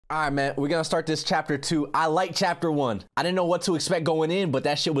All right, man, we're gonna start this chapter 2. I like chapter 1. I didn't know what to expect going in, but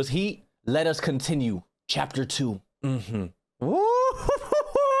that shit was heat. Let us continue. Chapter 2. Woo!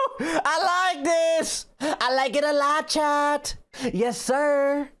 I like this. I like it a lot, chat. Yes,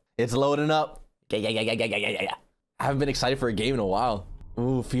 sir. It's loading up. Yeah. I haven't been excited for a game in a while.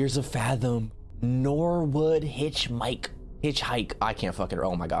 Ooh, Fears of Fathom Norwood Hitchhike. I can't fucking.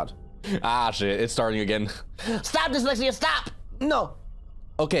 Oh my god. Ah, shit. It's starting again. Stop, dyslexia. Stop. No.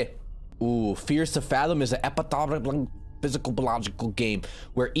 Okay. Ooh, Fears to Fathom is an episodic physical game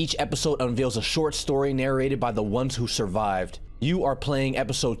where each episode unveils a short story narrated by the ones who survived. You are playing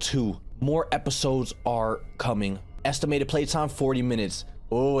episode 2. More episodes are coming. Estimated playtime 40 minutes.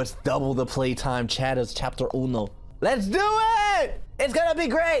 Oh, it's double the playtime. Chat is chapter 1. Let's do it! It's gonna be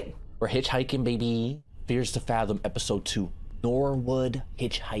great. We're hitchhiking, baby. Fears to Fathom episode 2. Norwood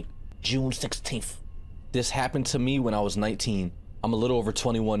Hitchhike, June 16th. This happened to me when I was 19. I'm a little over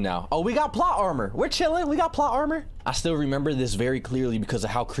 21 now. Oh, we got plot armor. We're chilling. We got plot armor. I still remember this very clearly because of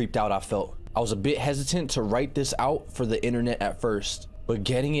how creeped out I felt. I was a bit hesitant to write this out for the internet at first, but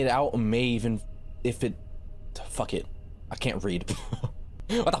getting it out may even if it, fuck it. I can't read.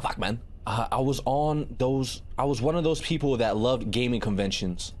 What the fuck, man? I was one of those people that loved gaming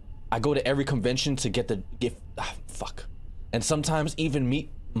conventions. I go to every convention to get the gift. Fuck. And sometimes even meet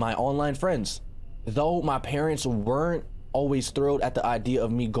my online friends. Though my parents weren't always thrilled at the idea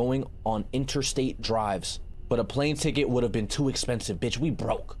of me going on interstate drives, but a plane ticket would have been too expensive. Bitch, we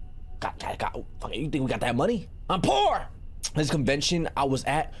broke. You think we got that money? I'm poor. This convention I was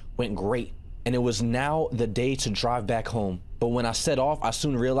at went great, and it was now the day to drive back home. But when I set off, I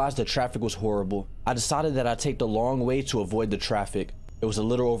soon realized the traffic was horrible. I decided that I'd take the long way to avoid the traffic. It was a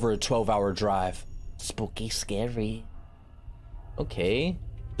little over a 12-hour drive. Spooky, scary. Okay.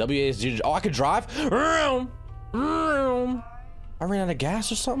 WASD. Oh, I could drive? I ran out of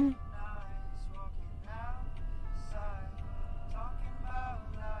gas or something?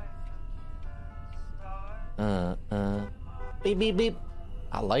 Beep, beep, beep.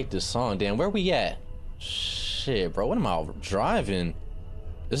 I like this song. Damn, where we at? Shit, bro, what am I driving?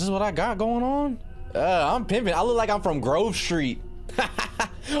 This is what I got going on? I'm pimping. I look like I'm from Grove Street.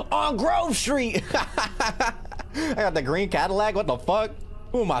 On Grove Street. I got the green Cadillac. What the fuck?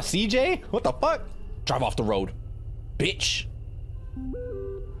 Who am I, CJ? What the fuck? Drive off the road, bitch.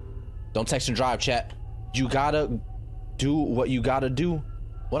 Don't text and drive, chat. You gotta do what you gotta do.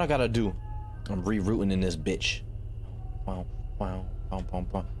 What I gotta do? I'm rerouting in this bitch. Wow.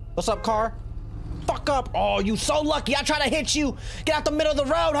 What's up, car? Fuck up. Oh, you so lucky. I try to hit you. Get out the middle of the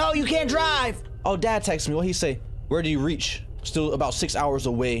road, ho. You can't drive. Oh, dad texted me. What'd he say? Where do you reach? Still about 6 hours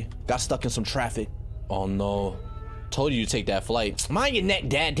away. Got stuck in some traffic. Oh, no. Told you to take that flight. Mind your neck,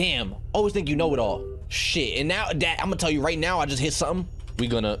 dad. Damn. Always think you know it all. Shit. And now, dad, I'm gonna tell you right now, I just hit something. We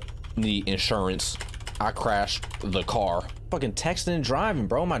gonna need insurance. I crashed the car. Fucking texting and driving,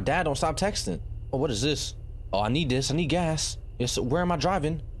 bro. My dad don't stop texting. Oh, what is this? Oh, I need this. I need gas. Yes, where am I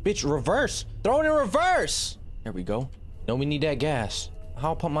driving? Bitch, reverse. Throw it in reverse. There we go. No, we need that gas.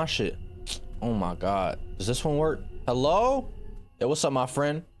 How pump my shit? Oh my god. Does this one work? Hello? Hey, what's up, my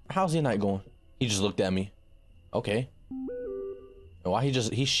friend? How's your night going? He just looked at me. Okay. Why he's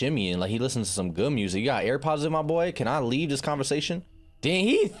shimmying like he listens to some good music. You got AirPods in, my boy? Can I leave this conversation? Dang,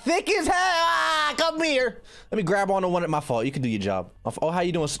 he thick as hell. Ah, come here. Let me grab on the one at my fault. You can do your job. Oh, how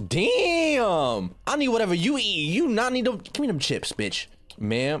you doing? Damn. I need whatever you eat. You not need them. Give me them chips, bitch.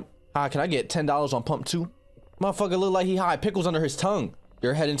 Ma'am, hi, can I get $10 on pump 2? Motherfucker look like he hide pickles under his tongue.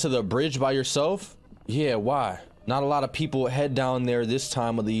 You're heading to the bridge by yourself? Yeah, why? Not a lot of people head down there this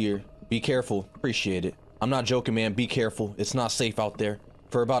time of the year. Be careful. Appreciate it. I'm not joking, man. Be careful. It's not safe out there.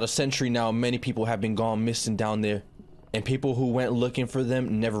 For about a century now, many people have been gone missing down there, and people who went looking for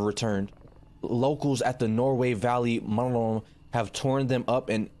them never returned. Locals at the Norway Valley have torn them up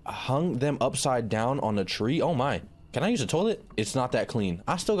and hung them upside down on a tree. Oh my. Can I use the toilet? It's not that clean.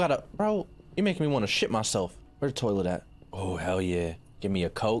 I still gotta, bro, you're making me want to shit myself. Where's the toilet at? Oh, hell yeah. Give me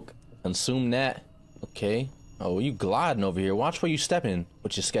a Coke. Consume that. Okay. Oh, you gliding over here. Watch where you stepping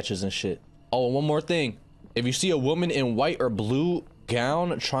with your sketches and shit. Oh, one more thing. If you see a woman in white or blue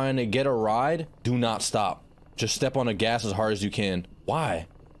gown trying to get a ride, do not stop. Just step on the gas as hard as you can. Why?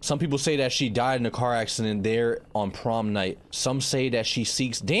 Some people say that she died in a car accident there on prom night. Some say that she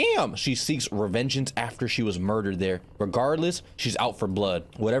seeks revengeance after she was murdered there. Regardless, she's out for blood.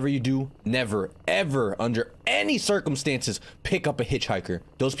 Whatever you do, never, ever, under any circumstances, pick up a hitchhiker.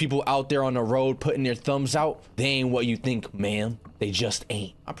 Those people out there on the road putting their thumbs out, they ain't what you think, ma'am. They just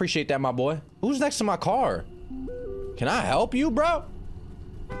ain't. I appreciate that, my boy. Who's next to my car? Can I help you, bro?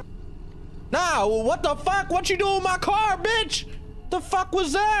 Nah, what the fuck? What you doing with my car, bitch? The fuck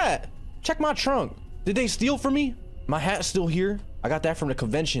was that? Check my trunk. Did they steal from me? My hat's still here. I got that from the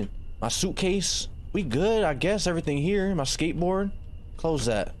convention. My suitcase. We good, I guess. Everything here. My skateboard. Close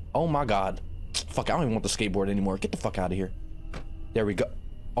that. Oh my God. Fuck, I don't even want the skateboard anymore. Get the fuck out of here. There we go.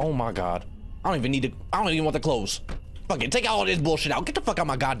 Oh my God. I don't even need to. I don't even want the clothes. Fuck it. Take all this bullshit out. Get the fuck out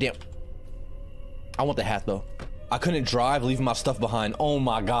my goddamn. I want the hat though. I couldn't drive leaving my stuff behind. Oh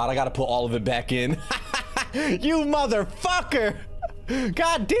my God. I gotta put all of it back in. You motherfucker.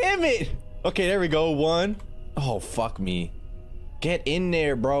 God damn it. Okay, there we go. 1. Oh, fuck me. Get in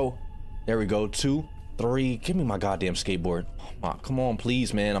there, bro. There we go. 2, 3. Give me my goddamn skateboard. Oh, come on,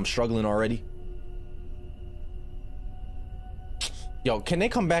 please, man. I'm struggling already. Yo, can they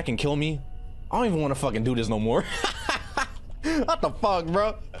come back and kill me? I don't even want to fucking do this no more. What the fuck,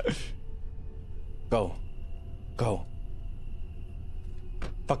 bro? Go. Go.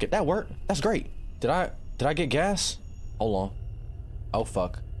 Fuck it. That worked. That's great. Did I get gas? Hold on. Oh,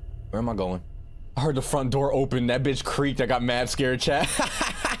 fuck. Where am I going? I heard the front door open. That bitch creaked. I got mad scared, chat.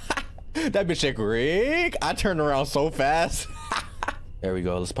 That bitch said creak. I turned around so fast. There we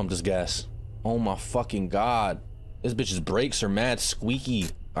go. Let's pump this gas. Oh my fucking God. This bitch's brakes are mad squeaky.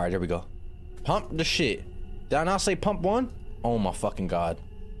 All right, there we go. Pump the shit. Did I not say pump 1? Oh my fucking God.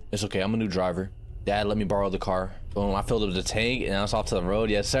 It's okay. I'm a new driver. Dad let me borrow the car. Boom. I filled up the tank and I was off to the road.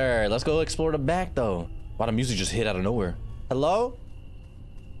 Yes, sir. Let's go explore the back though. Why the music just hit out of nowhere? Hello?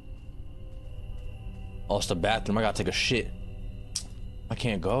 Oh, it's the bathroom. I gotta take a shit. I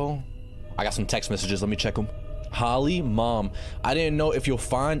can't go. I got some text messages. Let me check them. Holly, Mom, I didn't know if you'll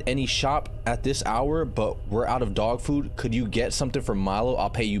find any shop at this hour, but we're out of dog food. Could you get something from Milo? I'll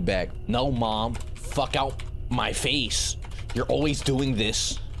pay you back. No, Mom. Fuck out my face. You're always doing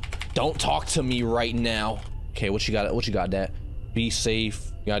this. Don't talk to me right now. Okay, what you got? What you got, Dad? Be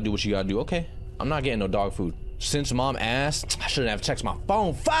safe. You gotta do what you gotta do. Okay. I'm not getting no dog food. Since Mom asked, I shouldn't have texted my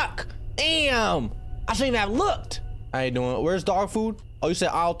phone. Fuck! Damn! I shouldn't even have looked. How you doing? Where's dog food? Oh, you said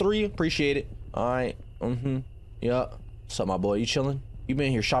aisle 3? Appreciate it. All right. Yup. What's up, my boy? You chilling? You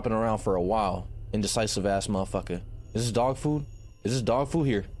been here shopping around for a while. Indecisive ass motherfucker. Is this dog food? Is this dog food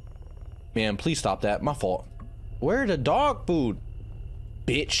here? Man, please stop that. My fault. Where the dog food?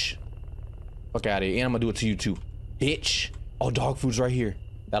 Bitch. Fuck out of here. And I'm gonna do it to you too. Bitch. Oh, dog food's right here.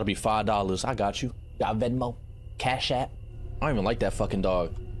 That'll be $5. I got you. Got Venmo. Cash App. I don't even like that fucking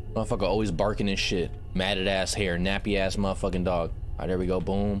dog. Motherfucker always barking and shit. Matted ass hair. Nappy ass motherfucking dog. All right, there we go.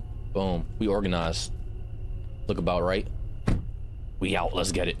 Boom. Boom. We organized. Look about right. We out.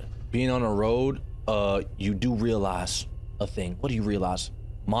 Let's get it. Being on a road, you do realize a thing. What do you realize?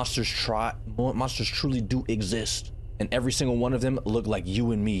 Monsters truly do exist. And every single one of them look like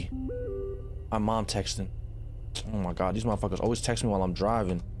you and me. My mom texting. Oh my God, these motherfuckers always text me while I'm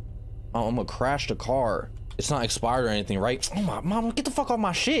driving. Oh, I'm gonna crash the car. It's not expired or anything, right? Oh my mama, get the fuck off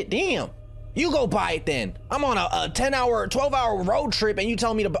my shit. Damn. You go buy it then. I'm on a 10-hour, 12-hour road trip and you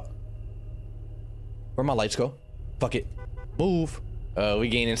tell me to buy. Where'd my lights go? Fuck it. Move. We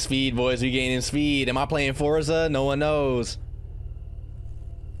gaining speed, boys. We gaining speed. Am I playing Forza? No one knows.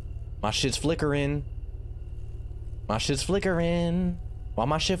 My shit's flickering. My shit's flickering. Why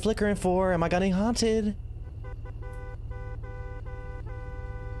my shit flickering for? Am I getting haunted?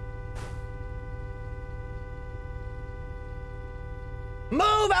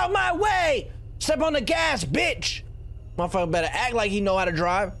 Move out my way! Step on the gas, bitch! Motherfucker better act like he know how to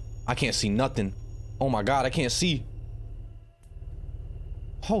drive. I can't see nothing. Oh my God, I can't see.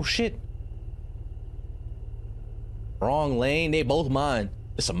 Oh shit. Wrong lane, they both mine.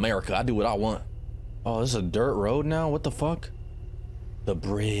 It's America, I do what I want. Oh, this is a dirt road now? What the fuck? The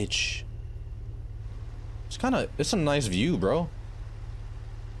bridge. It's a nice view, bro.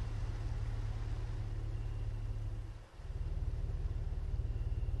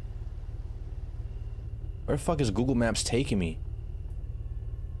 Where the fuck is Google Maps taking me?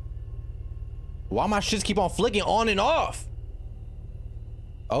 Why my shits keep on flicking on and off?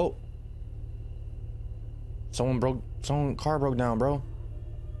 Oh. Someone car broke down, bro.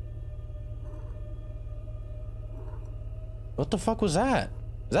 What the fuck was that?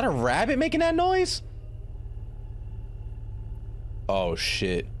 Is that a rabbit making that noise? Oh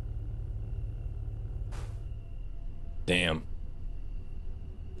shit. Damn.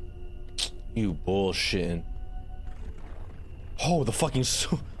 You bullshitting. Oh, the fucking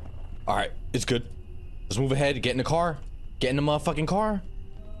Alright, it's good. Let's move ahead. Get in the car. Get in the motherfucking car.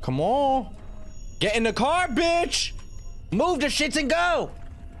 Come on. Get in the car, bitch! Move the shits and go!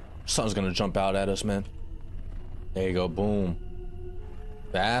 Something's gonna jump out at us, man. There you go, boom.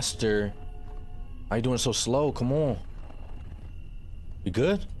 Faster. Why you doing so slow? Come on. We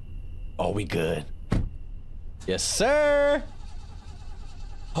good? Oh, we good. Yes, sir!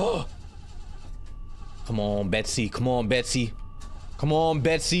 Oh. Come on, Betsy. Come on, Betsy. Come on,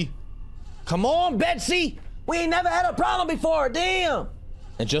 Betsy. Come on, Betsy. We ain't never had a problem before. Damn.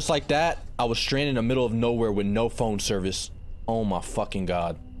 And just like that, I was stranded in the middle of nowhere with no phone service. Oh my fucking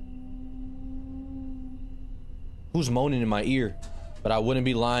God. Who's moaning in my ear? But I wouldn't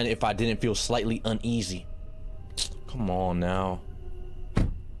be lying if I didn't feel slightly uneasy. Come on now.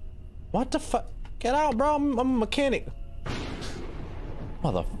 What the fuck? Get out, bro. I'm a mechanic.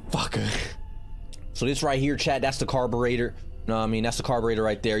 Motherfucker. So this right here, chat, that's the carburetor. No, I mean, that's the carburetor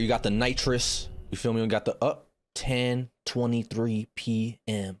right there. You got the nitrous. You feel me? We got the 10:23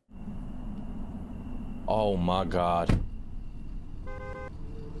 p.m. Oh my God.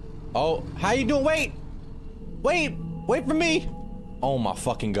 Oh, how you doing? Wait for me. Oh my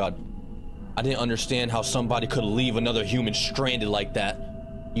fucking God. I didn't understand how somebody could leave another human stranded like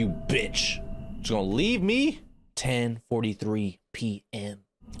that. You bitch. Just gonna leave me? 10:43 p.m.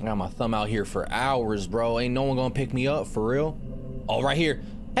 I got my thumb out here for hours, bro. Ain't no one gonna pick me up, for real. Oh, right here.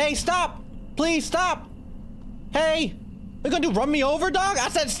 Hey, stop. Please stop. Hey, what you gonna do? Run me over, dog? I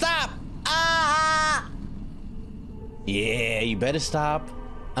said stop. Ah. Yeah, you better stop.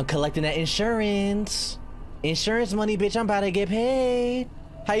 I'm collecting that insurance. Insurance money, bitch. I'm about to get paid.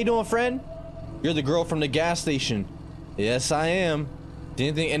 How you doing, friend? You're the girl from the gas station. Yes, I am.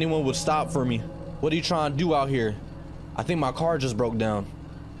 Didn't think anyone would stop for me. What are you trying to do out here? I think my car just broke down.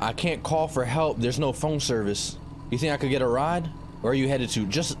 I can't call for help. There's no phone service. You think I could get a ride? Where are you headed to?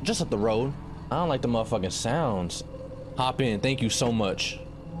 Just up the road. I don't like the motherfucking sounds. Hop in. Thank you so much.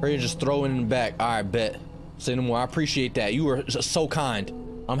 Or you just throw it in the back. All right, bet. Say no more. I appreciate that. You were so kind.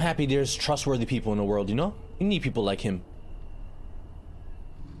 I'm happy there's trustworthy people in the world, you know? You need people like him.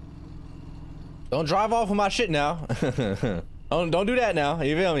 Don't drive off with my shit now. Don't do that now.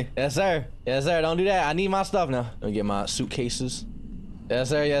 You feel me? Yes, sir. Yes, sir. Don't do that. I need my stuff now. Let me get my suitcases. Yes,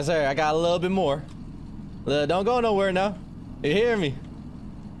 sir. Yes, sir. I got a little bit more. Don't go nowhere now. You hear me?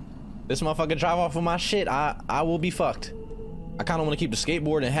 This motherfucker drive off with my shit. I will be fucked. I kind of want to keep the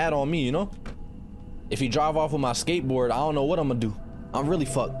skateboard and hat on me, you know? If he drive off with my skateboard, I don't know what I'm gonna do. I'm really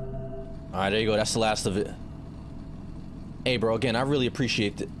fucked. All right, there you go. That's the last of it. Hey, bro. Again, I really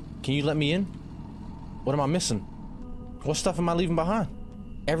appreciate it. Can you let me in? What am I missing? What stuff am I leaving behind?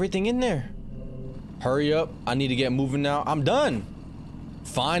 Everything in there. Hurry up. I need to get moving now. I'm done.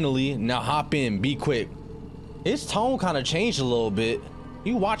 Finally. Now hop in. Be quick. His tone kind of changed a little bit.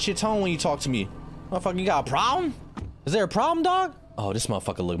 You watch your tone when you talk to me. Motherfucker, you got a problem? Is there a problem, dog? Oh, this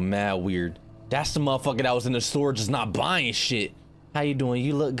motherfucker look mad weird. That's the motherfucker that was in the store just not buying shit. How you doing?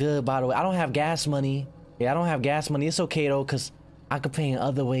 You look good, by the way. I don't have gas money. Yeah, I don't have gas money. It's okay, though, because I could pay in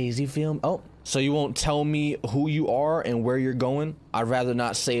other ways. You feel me? Oh, so you won't tell me who you are and where you're going? I'd rather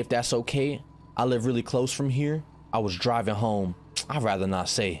not say if that's okay. I live really close from here. I was driving home. I'd rather not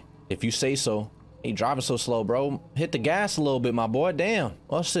say. If you say so. Hey, driving so slow, bro. Hit the gas a little bit, my boy. Damn.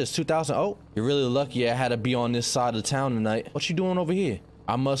 What's this? 2000? Oh, you're really lucky I had to be on this side of town tonight. What you doing over here?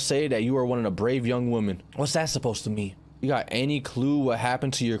 I must say that you are one of the brave young women. What's that supposed to mean? You got any clue what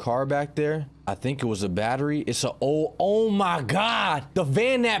happened to your car back there? I think it was a battery. It's a oh my God. The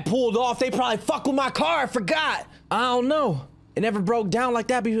van that pulled off, they probably fucked with my car. I forgot. I don't know. It never broke down like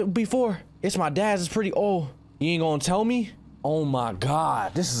that before. It's my dad's. It's pretty old. You ain't gonna tell me? Oh my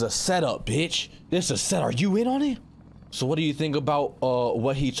God. This is a setup, bitch. This is a set. Are you in on it? So what do you think about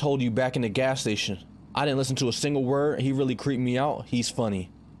what he told you back in the gas station? I didn't listen to a single word. He really creeped me out. He's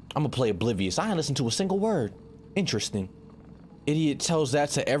funny. I'm gonna play oblivious. I didn't listen to a single word. Interesting. Idiot tells that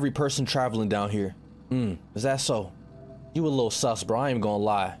to every person traveling down here. Is that so? You a little sus, bro. I ain't even gonna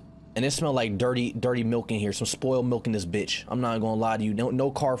lie. And it smelled like dirty milk in here. Some spoiled milk in this bitch. I'm not gonna lie to you. No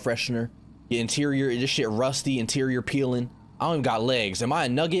car freshener. Your interior, this shit rusty. Interior peeling. I don't even got legs. Am I a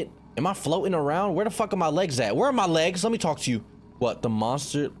nugget? Am I floating around? Where the fuck are my legs at? Where are my legs? Let me talk to you. What, the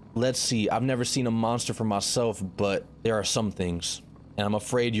monster? Let's see. I've never seen a monster for myself, but there are some things. And I'm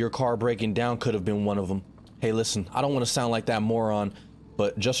afraid your car breaking down could have been one of them. Hey, listen, I don't want to sound like that moron,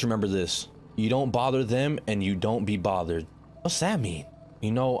 but just remember this. You don't bother them and you don't be bothered. What's that mean?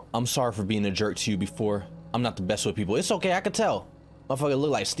 You know, I'm sorry for being a jerk to you before. I'm not the best with people. It's okay, I could tell. Motherfucker look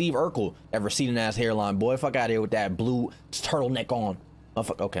like Steve Urkel. That receding ass hairline, boy. Fuck out of here with that blue turtleneck on.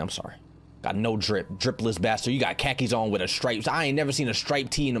 Motherfucker, okay, I'm sorry. Got no drip. Dripless bastard. You got khakis on with a stripes. I ain't never seen a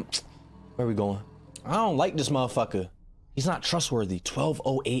striped tee in them. Where we going? I don't like this motherfucker. He's not trustworthy.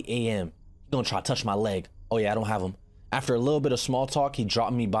 12:08 a.m. He gonna try to touch my leg. Oh yeah, I don't have him. After a little bit of small talk, he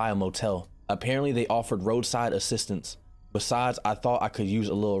dropped me by a motel. Apparently they offered roadside assistance. Besides, I thought I could use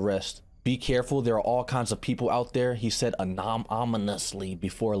a little rest. Be careful, there are all kinds of people out there, he said ominously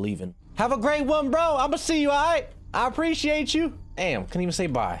before leaving. Have a great one, bro. I'ma see you, all right? I appreciate you. Damn, couldn't even say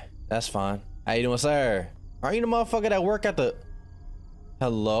bye. That's fine. How you doing, sir? Are you the motherfucker that work at the...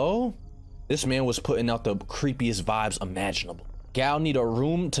 Hello? This man was putting out the creepiest vibes imaginable. Gal need a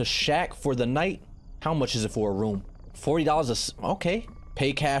room to shack for the night? How much is it for a room? $40 okay.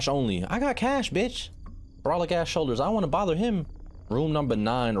 Pay cash only. I got cash, bitch. Brolic ass shoulders. I don't want to bother him. Room number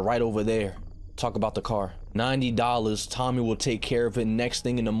 9 right over there. Talk about the car. $90. Tommy will take care of it next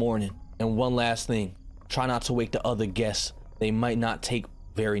thing in the morning. And one last thing. Try not to wake the other guests. They might not take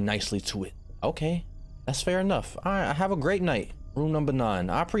very nicely to it. Okay. That's fair enough. All right. Have a great night. Room number 9.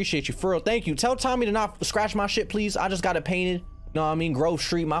 I appreciate you. For real. Thank you. Tell Tommy to not scratch my shit, please. I just got it painted. No, I mean Grove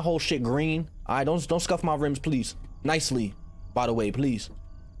Street. My whole shit green. All right. Don't scuff my rims, please. Nicely. By the way, please.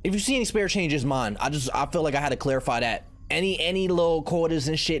 If you see any spare change, it's mine. I feel like I had to clarify that. Any little quarters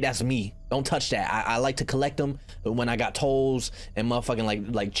and shit, that's me. Don't touch that. I like to collect them when I got tolls and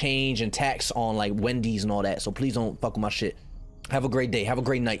motherfucking like change and tax on like Wendy's and all that. So please don't fuck with my shit. Have a great day. Have a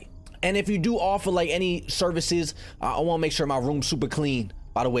great night. And if you do offer like any services, I want to make sure my room's super clean.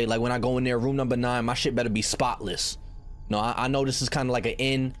 By the way, like when I go in there, room number 9, my shit better be spotless. No, I know this is kind of like an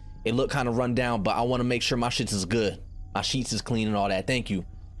inn. It look kind of run down, but I want to make sure my shit is good. My sheets is clean and all that. Thank you.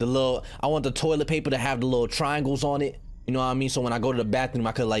 I want the toilet paper to have the little triangles on it. You know what I mean? So when I go to the bathroom,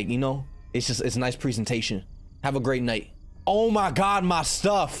 I could like, you know, it's a nice presentation. Have a great night. Oh my God, my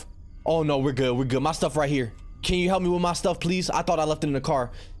stuff. Oh no, we're good. We're good. My stuff right here. Can you help me with my stuff, please? I thought I left it in the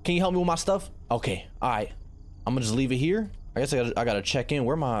car. Can you help me with my stuff? Okay. All right. I'm gonna just leave it here. I guess I gotta check in.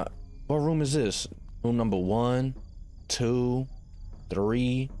 What room is this? Room number 1, 2,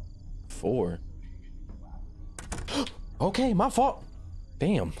 3, 4. Okay, my fault.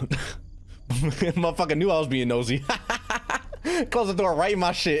 Damn. Motherfucker knew I was being nosy. Close the door right in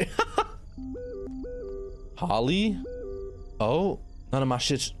my shit. Holly? Oh, none of my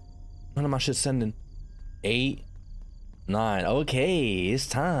shit's sending. 8, 9. Okay, it's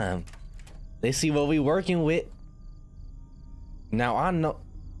time. Let's see what we working with. Now I know.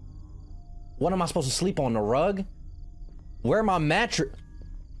 What am I supposed to sleep on, the rug? Where my mattress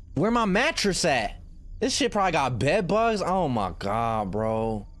at? This shit probably got bed bugs. Oh my God,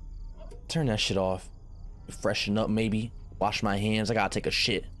 bro. Turn that shit off. Freshen up, maybe. Wash my hands. I gotta take a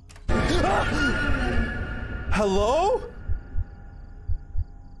shit. Hello?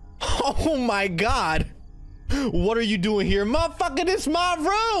 Oh my God. What are you doing here? Motherfucker, this is my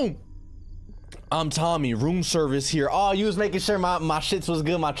room. I'm Tommy, room service here. Oh, you was making sure my shits was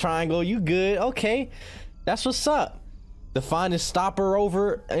good, my triangle. You good? Okay. That's what's up. The finest stopper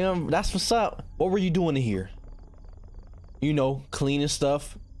over. That's what's up. What were you doing in here? You know, cleaning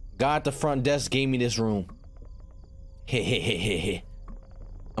stuff. Guy at the front desk gave me this room.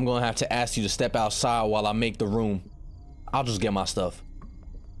 I'm gonna have to ask you to step outside while I make the room. I'll just get my stuff.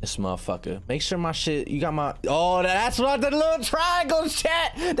 This motherfucker. Make sure my shit. You got my. Oh, that's what the little triangles,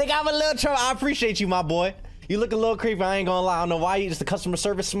 chat. They got my little triangle. I appreciate you, my boy. You look a little creepy. I ain't gonna lie. I don't know why you just a customer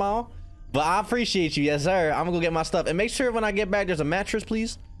service smile, but I appreciate you. Yes, sir. I'm gonna go get my stuff and make sure when I get back, there's a mattress,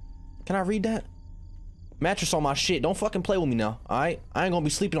 please. Can I read that? Mattress on my shit. Don't fucking play with me now. All right. I ain't gonna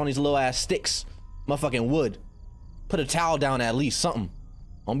be sleeping on these little ass sticks. Motherfucking wood. Put a towel down at least. Something.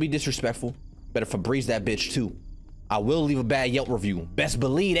 Don't be disrespectful. Better Febreze that bitch too. I will leave a bad Yelp review. Best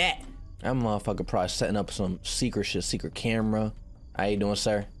believe that. That motherfucker probably setting up some secret shit, secret camera. How you doing,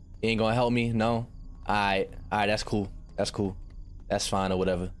 sir? You ain't gonna help me? No? Alright, that's cool. That's cool. That's fine or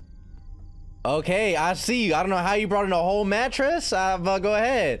whatever. Okay, I see you. I don't know how you brought in a whole mattress, but go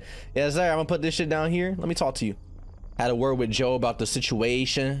ahead. Yes, sir. I'm gonna put this shit down here. Let me talk to you. Had a word with Joe about the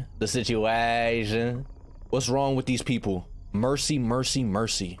situation. What's wrong with these people? Mercy, mercy,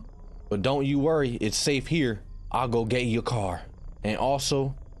 mercy. But don't you worry. It's safe here. I'll go get your car. And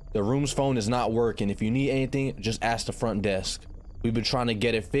also, the room's phone is not working. If you need anything, just ask the front desk. We've been trying to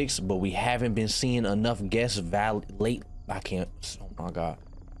get it fixed, but we haven't been seeing enough guests late. I can't. Oh my God.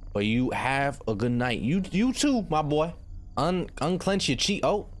 But you have a good night. You too, my boy. Unclench your cheek.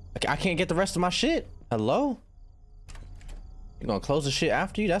 Oh, I can't get the rest of my shit. Hello? You gonna close the shit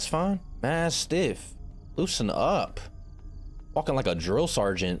after you? That's fine. Man, stiff. Loosen up. Walking like a drill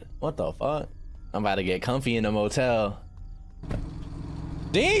sergeant. What the fuck? I'm about to get comfy in the motel.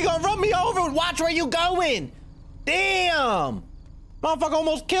 Damn, you gonna run me over? Watch where you going. Damn. Motherfucker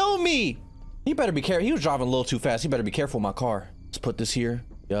almost killed me. You better be careful. He was driving a little too fast. You better be careful with my car. Let's put this here.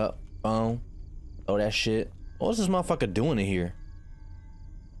 Yup. Boom. Oh, that shit. What's this motherfucker doing in here?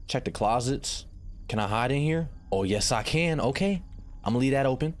 Check the closets. Can I hide in here? Oh, yes, I can. Okay. I'm gonna leave that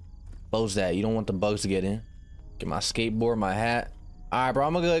open. Close that. You don't want the bugs to get in. Get my skateboard, my hat. All right, bro.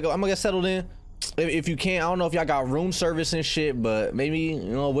 I'm gonna get settled in. If you can't, I don't know if y'all got room service and shit, but maybe, you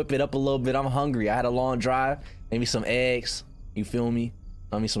know, whip it up a little bit. I'm hungry. I had a long drive. Maybe some eggs, You feel me?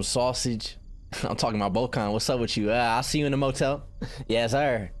 I mean, some sausage. I'm talking about both kinds. What's up with you? I'll see you in the motel. Yes,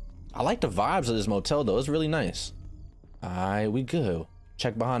 sir. I like the vibes of this motel, though. It's really nice. All right, we good.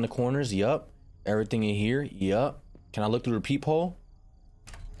 Check behind the corners. Yup. Everything in here. Yup. Can I look through the peephole?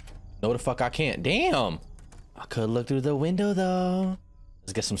 No, the fuck I can't. Damn. I could look through the window, though.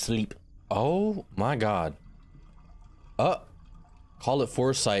 Let's get some sleep. Oh, my God. Call it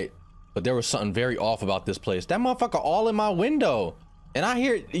foresight, but there was something very off about this place. That motherfucker all in my window. And I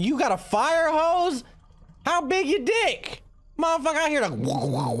hear, you got a fire hose? How big your dick? Motherfucker, I hear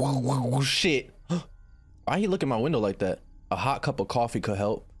the shit. Why he look at my window like that? A hot cup of coffee could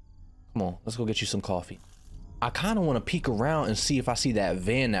help. Come on, let's go get you some coffee. I kind of want to peek around and see if I see that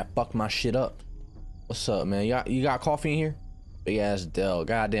van that fucked my shit up. What's up, man? You got coffee in here? Big ass Dell.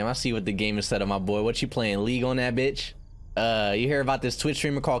 Goddamn, I see what the game is set up, my boy. What you playing, League on that bitch? You hear about this Twitch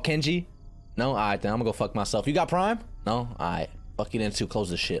streamer called Kenji? No? Alright, then I'm gonna go fuck myself. You got Prime? No? Alright. Fuck you then too. Close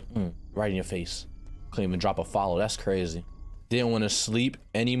this shit. Right in your face. Couldn't even drop a follow. That's crazy. Didn't want to sleep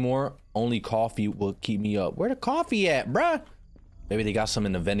anymore. Only coffee will keep me up. Where the coffee at, bruh? Maybe they got some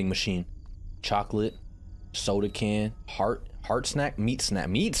in the vending machine. Chocolate, soda can, heart snack, meat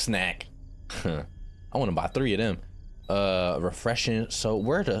snack. I want to buy 3 of them. Refreshing. So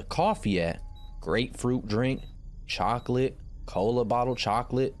where the coffee at? Grapefruit drink, chocolate, cola bottle,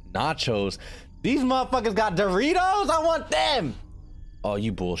 chocolate, nachos. These motherfuckers got Doritos. I want them. Oh,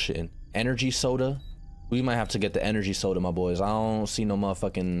 you bullshitting. Energy soda. We might have to get the energy soda, my boys. I don't see no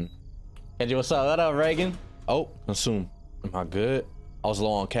motherfucking. Kenji, what's up? What up, Reagan? Oh, consume. Am I good? I was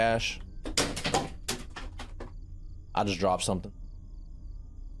low on cash. I just dropped something.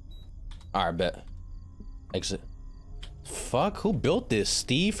 All right, bet. Exit. Fuck, who built this?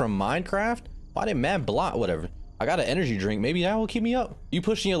 Steve from Minecraft? Why did man block? Whatever. I got an energy drink. Maybe that will keep me up. You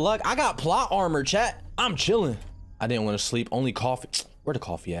pushing your luck? I got plot armor, chat. I'm chilling. I didn't want to sleep. Only coffee. Where the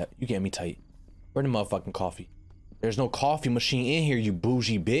coffee at? You getting me tight. Where the motherfucking coffee? There's no coffee machine in here, you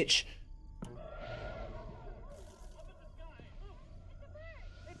bougie bitch.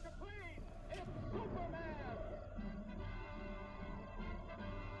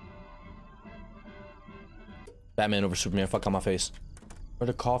 Batman over Superman. Fuck on my face. Where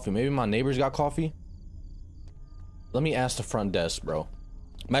the coffee? Maybe my neighbors got coffee? Let me ask the front desk, bro.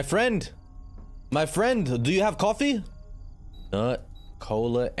 My friend, do you have coffee? Nut,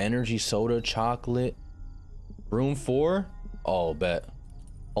 cola, energy soda, chocolate. Room 4? Oh, bet.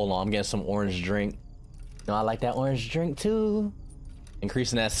 Hold on, I'm getting some orange drink. No, I like that orange drink too.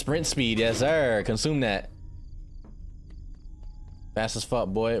 Increasing that sprint speed, yes sir. Consume that. Fast as fuck,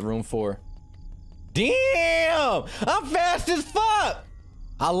 boy. Room 4. Damn! I'm fast as fuck!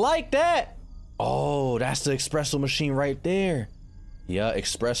 I like that. Oh, that's the espresso machine right there. Yeah,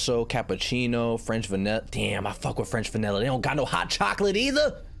 espresso, cappuccino, French vanilla. Damn, I fuck with French vanilla. They don't got no hot chocolate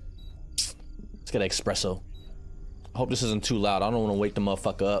either. Let's get an espresso. I hope this isn't too loud. I don't want to wake the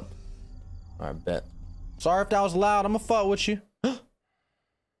motherfucker up. All right, bet. Sorry if that was loud. I'm gonna fuck with you.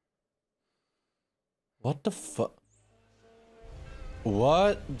 What the fuck?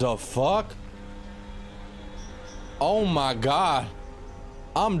 What the fuck? Oh my God.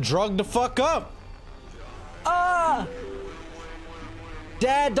 I'm drugged the fuck up.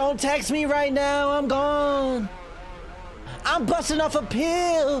 Dad, don't text me right now. I'm gone. I'm busting off a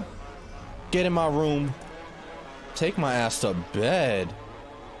pill. Get in my room. Take my ass to bed.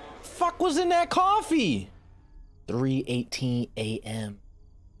 Fuck was in that coffee? 3:18 a.m.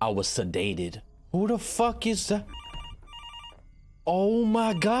 I was sedated. Who the fuck is that? Oh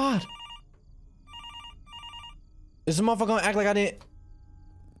my God. Is the motherfucker gonna act like I didn't?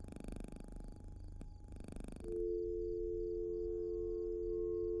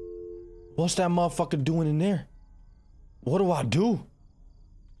 What's that motherfucker doing in there? What do I do?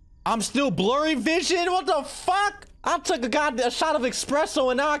 I'm still blurry vision? What the fuck? I took a shot of espresso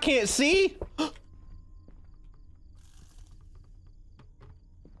and now I can't see?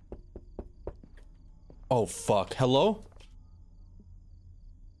 Oh fuck. Hello?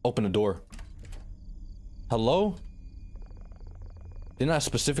 Open the door. Hello? Didn't I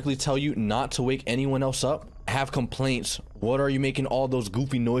specifically tell you not to wake anyone else up? I have complaints. What are you making all those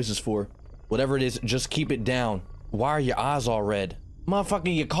goofy noises for? Whatever it is, just keep it down. Why are your eyes all red?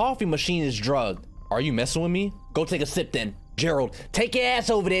 Motherfucking, your coffee machine is drugged. Are you messing with me? Go take a sip then. Gerald, take your ass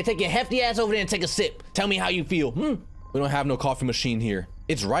over there. Take your hefty ass over there and take a sip. Tell me how you feel. We don't have no coffee machine here.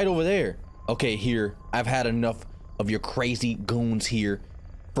 It's right over there. Okay, here. I've had enough of your crazy goons here.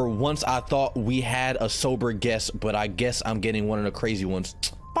 For once, I thought we had a sober guest, but I guess I'm getting one of the crazy ones.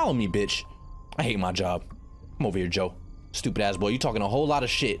 Follow me, bitch. I hate my job. Come over here, Joe. Stupid ass boy. You talking a whole lot of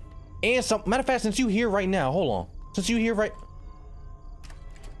shit. And some matter of fact, since you here right now, hold on. Since you here right,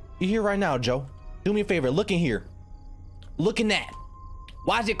 You here right now, Joe? Do me a favor. Look in here. Look in that.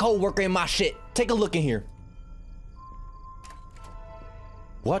 Why is your co-worker in my shit? Take a look in here.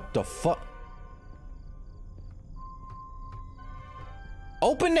 What the fuck?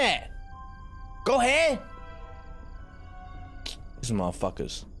 Open that. Go ahead. These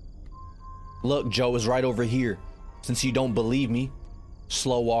motherfuckers. Look, Joe is right over here. Since you don't believe me,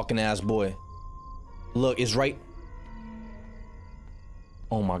 slow walking ass boy. Look, it's right.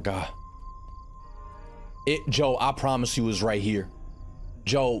 Oh my God. Joe, I promise you it's right here.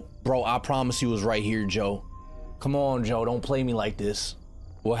 Joe, bro, I promise you it's right here, Joe. Come on, Joe, don't play me like this.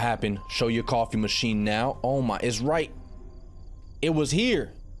 What happened? Show your coffee machine now. Oh my, it's right. It was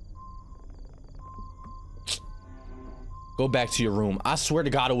here. Go back to your room. I swear to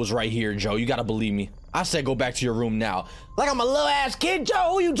God it was right here, Joe. You gotta believe me. I said go back to your room now. Like I'm a little ass kid,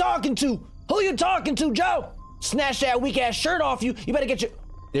 Joe. Who you talking to? Who you talking to, Joe? Snatch that weak ass shirt off you. You better get your...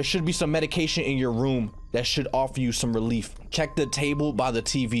 There should be some medication in your room that should offer you some relief. Check the table by the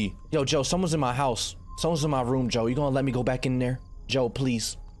TV. Yo, Joe, someone's in my house. Someone's in my room, Joe. You gonna let me go back in there? Joe,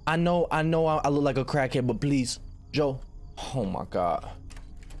 please. I know I look like a crackhead, but please. Joe. Oh my God.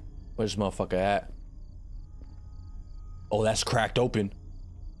 Where's this motherfucker at? Oh, that's cracked open.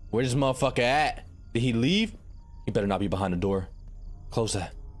 Where's this motherfucker at? Did he leave? He better not be behind the door. Close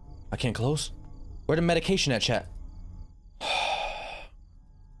that. I can't close? Where the medication at, chat?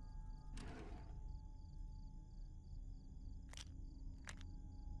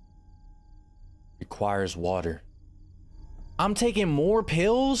 Requires water. I'm taking more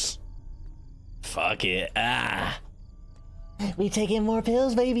pills? Fuck it. We taking more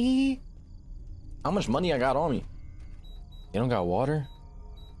pills, baby. How much money I got on me? You don't got water?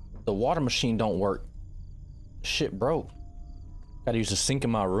 The water machine don't work. Shit broke. Gotta use the sink in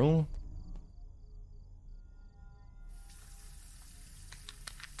my room.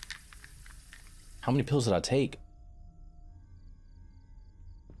 How many pills did I take?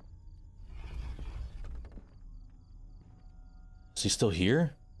 Is he still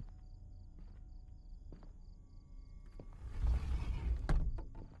here?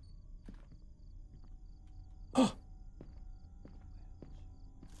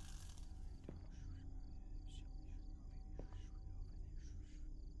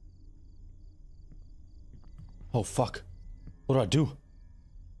 Oh fuck. What do I do?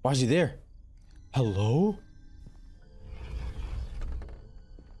 Why is he there? Hello?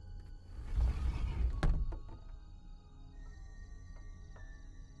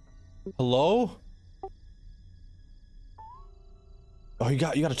 Hello? Oh, you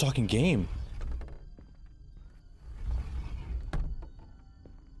got a talking game.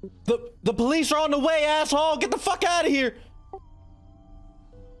 The police are on the way, asshole. Get the fuck out of here.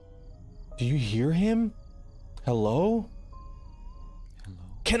 Do you hear him? Hello? Hello?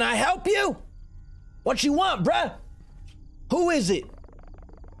 Can I help you? What you want, bruh? Who is it?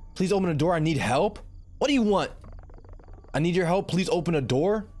 Please open the door. I need help. What do you want? I need your help. Please open a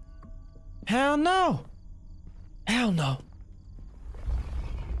door. Hell no. Hell no.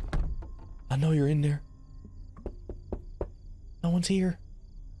 I know you're in there. No one's here.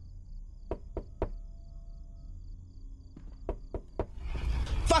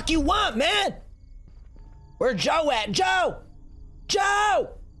 Fuck you want, man? Where Joe at? Joe!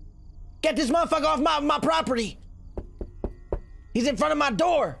 Joe! Get this motherfucker off my property. He's in front of my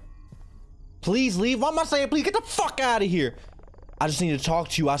door. Please leave. Why am I saying please? Get the fuck out of here. I just need to talk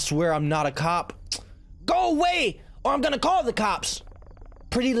to you. I swear I'm not a cop. Go away or I'm gonna call the cops.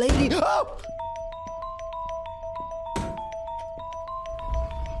 Pretty lady. Oh!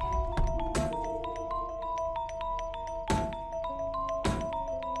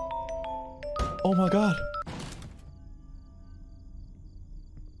 Oh my God.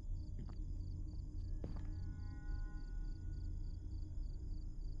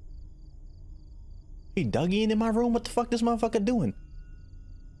 He Dougie in my room? What the fuck this motherfucker doing?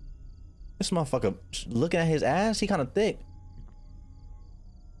 This motherfucker looking at his ass? He kind of thick.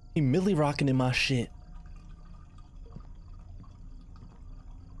 He milli rocking in my shit.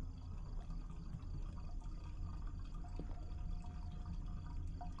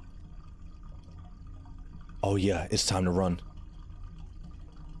 Oh yeah, it's time to run.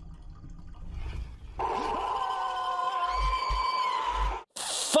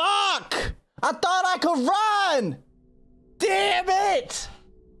 Fuck! I thought I could run! Damn it!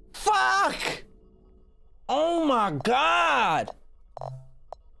 Fuck! Oh my God!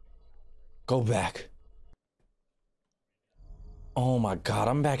 Go back. Oh my God,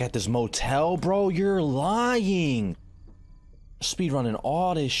 I'm back at this motel, bro. You're lying. Speedrunning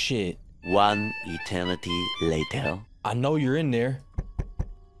all this shit. One eternity later. I know you're in there.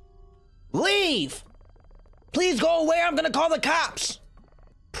 Leave! Please go away, I'm gonna call the cops!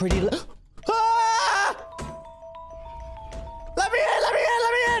 Pretty ah! Let me in, let me in,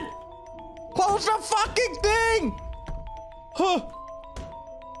 let me in! Close the fucking thing! Huh.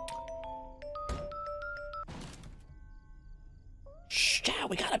 Shh, child,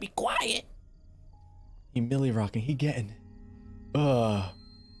 we gotta be quiet. He milli rocking, he getting it. Go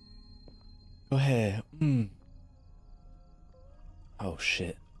ahead. Oh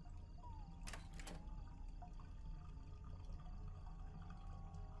shit.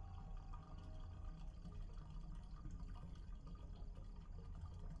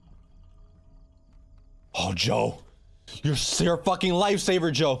 Oh, Joe. You're a fucking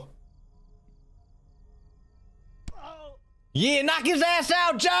lifesaver, Joe. Yeah, knock his ass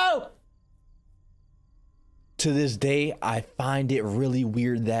out, Joe! To this day, I find it really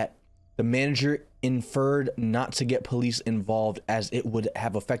weird that the manager inferred not to get police involved as it would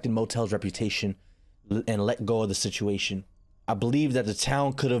have affected Motel's reputation and let go of the situation. I believe that the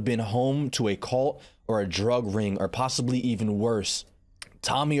town could have been home to a cult or a drug ring or possibly even worse.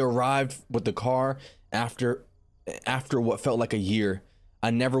 Tommy arrived with the car after what felt like a year.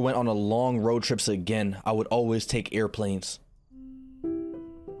 I never went on a long road trips again. I would always take airplanes.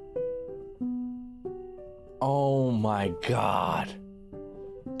 Oh my God.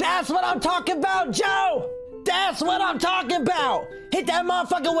 That's what I'm talking about, Joe! That's what I'm talking about! Hit that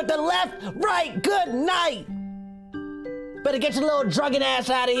motherfucker with the left, right, good night! Better get your little drugging ass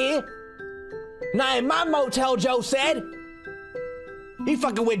out of here. Not in my motel, Joe said. You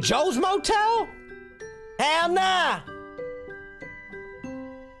fucking with Joe's motel? Hell nah!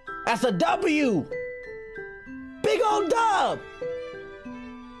 That's a W! Big old dub!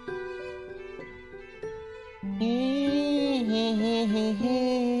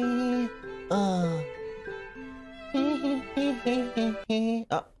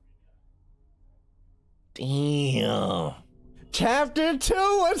 Damn. Chapter 2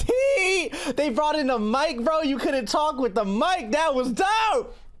 was heat! They brought in a mic, bro. You couldn't talk with the mic. That was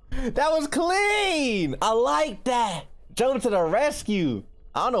dope! That was clean! I like that. Joe to the rescue.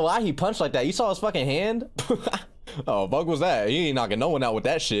 I don't know why he punched like that. You saw his fucking hand? Oh, fuck was that? He ain't knocking no one out with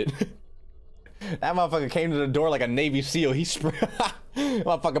that shit. That motherfucker came to the door like a Navy SEAL. He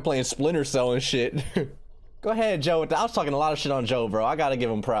motherfucker playing Splinter Cell and shit. Go ahead, Joe. I was talking a lot of shit on Joe, bro. I gotta give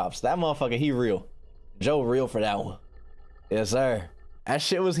him props. That motherfucker, he real. Joe real for that one. Yes, sir. That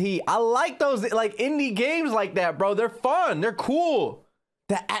shit was heat. I like those like indie games like that, bro. They're fun. They're cool.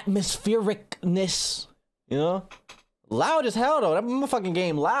 The atmosphericness, you know? Loud as hell, though. That motherfucking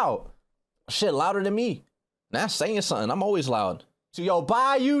game loud. Shit, louder than me. That's saying something. I'm always loud. So, yo,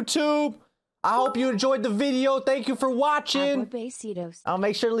 bye, YouTube. I hope you enjoyed the video. Thank you for watching. I'll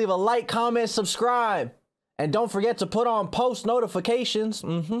make sure to leave a like, comment, subscribe. And don't forget to put on post notifications.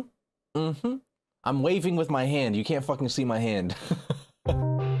 I'm waving with my hand. You can't fucking see my hand.